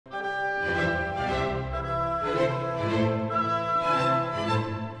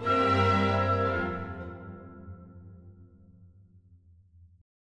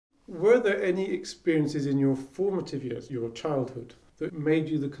there any experiences in your formative years, your childhood, that made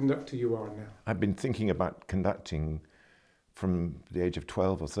you the conductor you are now? I've been thinking about conducting from the age of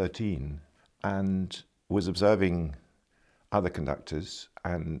 12 or 13 and was observing other conductors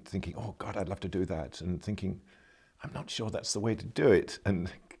and thinking, oh God, I'd love to do that. And thinking, I'm not sure that's the way to do it.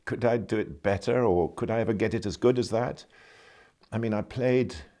 And could I do it better, or could I ever get it as good as that? I mean, I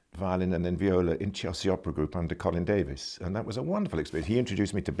played violin and then viola in Chelsea Opera Group under Colin Davis, and that was a wonderful experience. He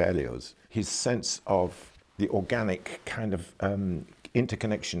introduced me to Berlioz. His sense of the organic kind of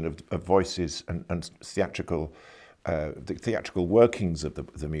interconnection of voices and theatrical, the theatrical workings of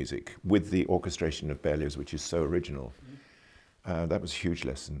the music with the orchestration of Berlioz, which is so original. That was a huge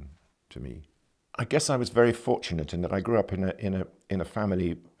lesson to me. I guess I was very fortunate in that I grew up in a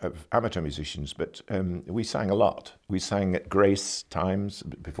family of amateur musicians, but we sang a lot. We sang at grace times,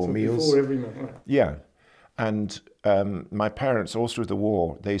 before meals. Before every meal, right? Yeah. And my parents, all through the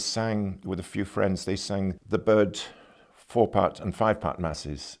war, they sang with a few friends, they sang the Bird 4-part and 5-part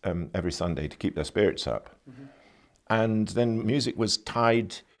masses every Sunday to keep their spirits up. Mm-hmm. And then music was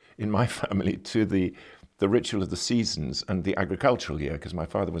tied in my family to the ritual of the seasons and the agricultural year, because my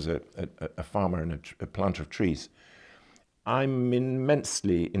father was a farmer and a planter of trees. I'm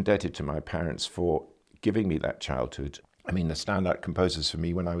immensely indebted to my parents for giving me that childhood. I mean, the standout composers for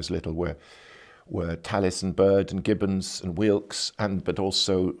me when I was little were Tallis and Bird and Gibbons and Wilkes, but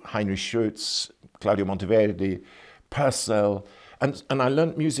also Heinrich Schütz, Claudio Monteverdi, Purcell, and I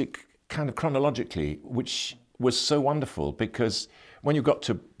learned music kind of chronologically, which was so wonderful, because when you got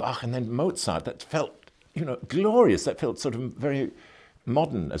to Bach and then Mozart, that felt, glorious. That felt sort of very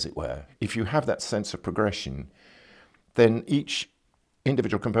modern, as it were. If you have that sense of progression, then each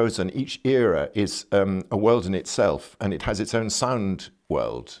individual composer and each era is a world in itself, and it has its own sound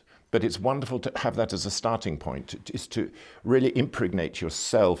world. But it's wonderful to have that as a starting point, is to really impregnate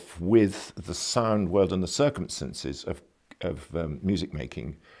yourself with the sound world and the circumstances of music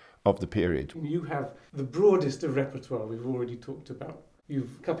making of the period. You have the broadest of repertoire we've already talked about.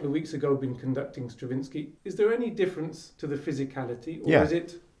 You've, a couple of weeks ago, been conducting Stravinsky. Is there any difference to the physicality, or is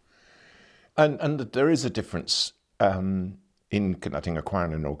it? And there is a difference in conducting a choir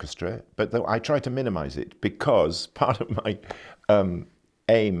and an orchestra, but though I try to minimize it, because part of my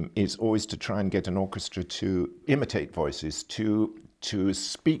aim is always to try and get an orchestra to imitate voices, to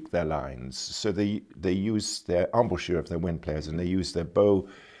speak their lines. So they use their embouchure of their wind players, and they use their bow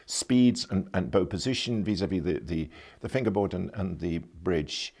speeds and bow position vis-a-vis the fingerboard and the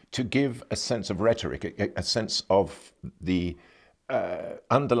bridge to give a sense of rhetoric, a sense of the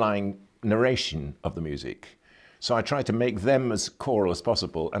underlying narration of the music. So I try to make them as choral as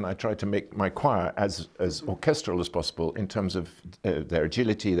possible, and I try to make my choir as orchestral as possible in terms of their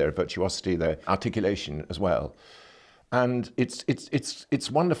agility, their virtuosity, their articulation as well. And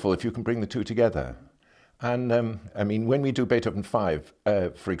it's wonderful if you can bring the two together. And I mean, when we do Beethoven 5,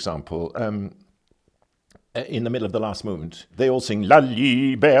 for example, in the middle of the last movement, they all sing La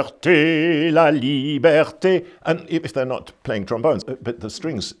Liberté, La Liberté. And if they're not playing trombones, but the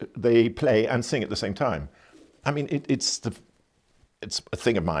strings, they play and sing at the same time. I mean, it's a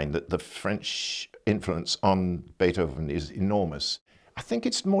thing of mine that the French influence on Beethoven is enormous. I think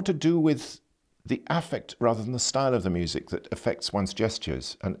it's more to do with the affect rather than the style of the music that affects one's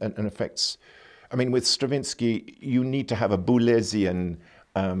gestures and affects. I mean, with Stravinsky, you need to have a Boulesian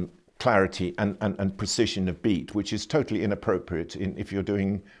clarity and precision of beat, which is totally inappropriate if you're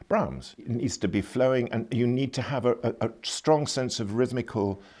doing Brahms. It needs to be flowing, and you need to have a strong sense of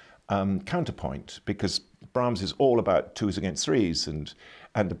rhythmical counterpoint, because Brahms is all about twos against threes and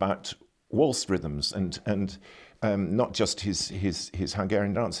about waltz rhythms and not just his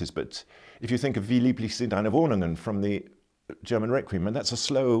Hungarian dances. But if you think of Wie lieblich sind deine Wohnungen from the German Requiem, and that's a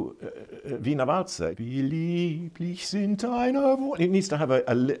slow Wiener Walzer. Wie lieblich sind deine Wohnungen. It needs to have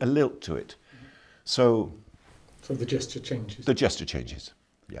a lilt to it. So the gesture changes. The gesture changes,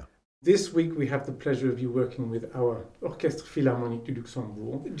 yeah. This week we have the pleasure of you working with our Orchestre Philharmonique du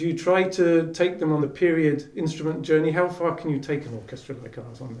Luxembourg. Do you try to take them on the period instrument journey? How far can you take an orchestra like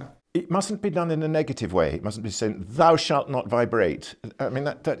ours on that? It mustn't be done in a negative way. It mustn't be saying, thou shalt not vibrate. I mean,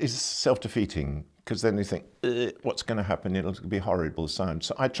 that is self-defeating, because then you think, what's going to happen? It'll be a horrible sound.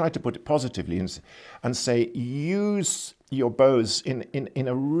 So I try to put it positively and say, use your bows in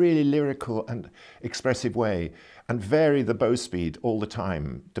a really lyrical and expressive way, and vary the bow speed all the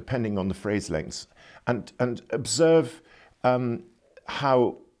time, depending on the phrase lengths, and observe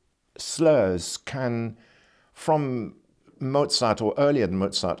how slurs can, from Mozart or earlier than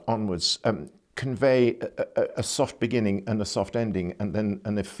Mozart onwards, convey a soft beginning and a soft ending, and then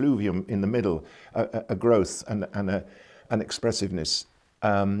an effluvium in the middle, a growth and an expressiveness.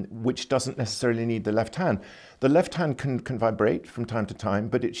 which doesn't necessarily need the left hand. The left hand can vibrate from time to time,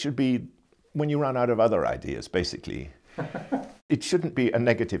 but it should be when you run out of other ideas, basically. It shouldn't be a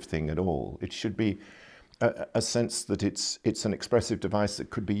negative thing at all. It should be a sense that it's an expressive device that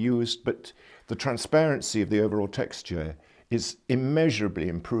could be used, but the transparency of the overall texture is immeasurably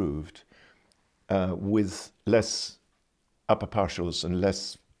improved with less upper partials and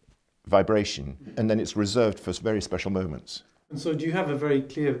less vibration, and then it's reserved for very special moments. And so do you have a very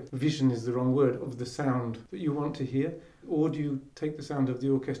clear vision, is the wrong word, of the sound that you want to hear? Or do you take the sound of the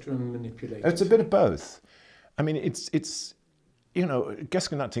orchestra and manipulate it? It's a bit of both. I mean, it's you know, guest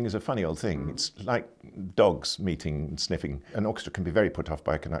conducting is a funny old thing. It's like dogs meeting and sniffing. An orchestra can be very put off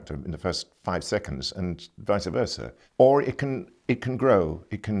by a conductor in the first 5 seconds, and vice versa. Or it can grow,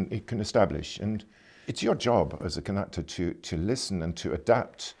 it can establish. And it's your job as a conductor to listen and to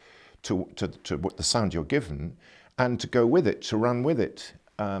adapt to what the sound you're given, and to go with it, to run with it.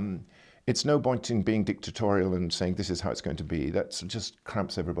 It's no point in being dictatorial and saying this is how it's going to be. That just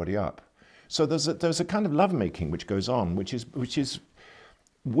cramps everybody up. So there's a kind of lovemaking which goes on, which is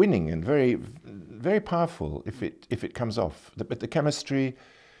winning and very, very powerful if it comes off. But the chemistry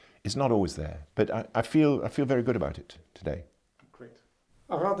is not always there. But I feel very good about it today. Great.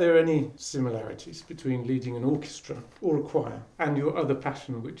 Are there any similarities between leading an orchestra or a choir and your other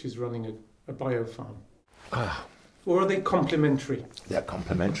passion, which is running a biofarm? Or are they complementary? They're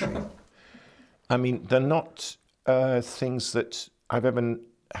complementary. I mean, they're not things that I've ever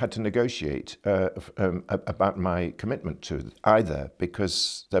had to negotiate about my commitment to either,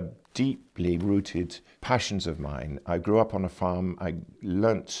 because they're deeply rooted passions of mine. I grew up on a farm. I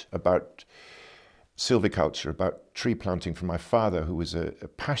learnt about silviculture, about tree planting from my father, who was a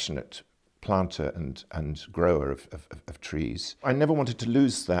passionate planter and grower of trees. I never wanted to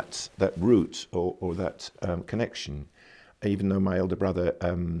lose that root or that connection, even though my elder brother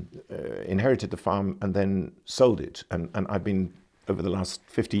inherited the farm and then sold it. And I've been, over the last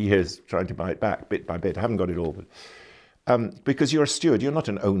 50 years, trying to buy it back bit by bit. I haven't got it all, but because you're a steward, you're not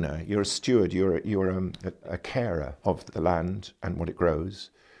an owner, you're a steward, you're a carer of the land and what it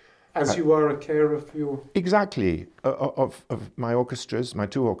grows. As you are a carer of your... Exactly, of my orchestras, my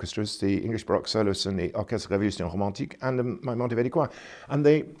 2 orchestras, the English Baroque Soloists and the Orchestre Révolution Romantique, and my Monteverdi Choir. And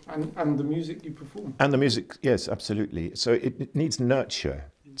they... And the music you perform. And the music, yes, absolutely. So it needs nurture.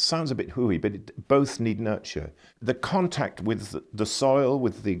 It sounds a bit hooey, but both need nurture. The contact with the soil,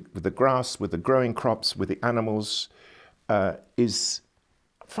 with the grass, with the growing crops, with the animals, is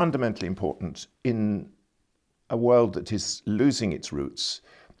fundamentally important in a world that is losing its roots,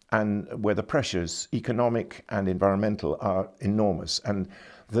 and where the pressures, economic and environmental, are enormous. And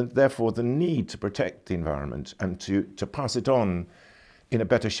therefore the need to protect the environment and to pass it on in a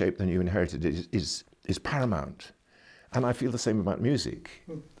better shape than you inherited is paramount. And I feel the same about music,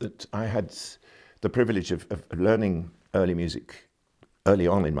 that I had the privilege of learning early music early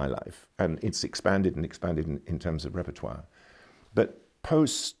on in my life, and it's expanded and expanded in terms of repertoire. But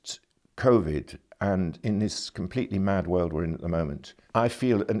post-COVID, and in this completely mad world we're in at the moment, I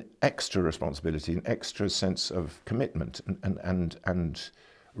feel an extra responsibility, an extra sense of commitment and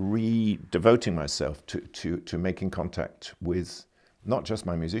re-devoting myself to making contact with not just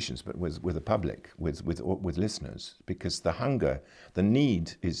my musicians, but with the public, with listeners, because the hunger, the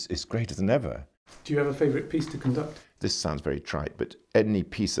need is greater than ever. Do you have a favourite piece to conduct? This sounds very trite, but any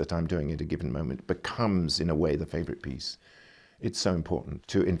piece that I'm doing at a given moment becomes, in a way, the favourite piece. It's so important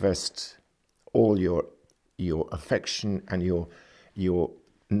to invest all your affection and your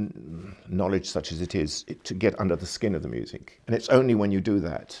knowledge, such as it is, to get under the skin of the music. And it's only when you do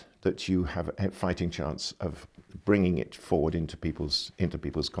that that you have a fighting chance of bringing it forward into people's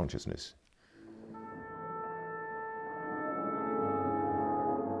consciousness.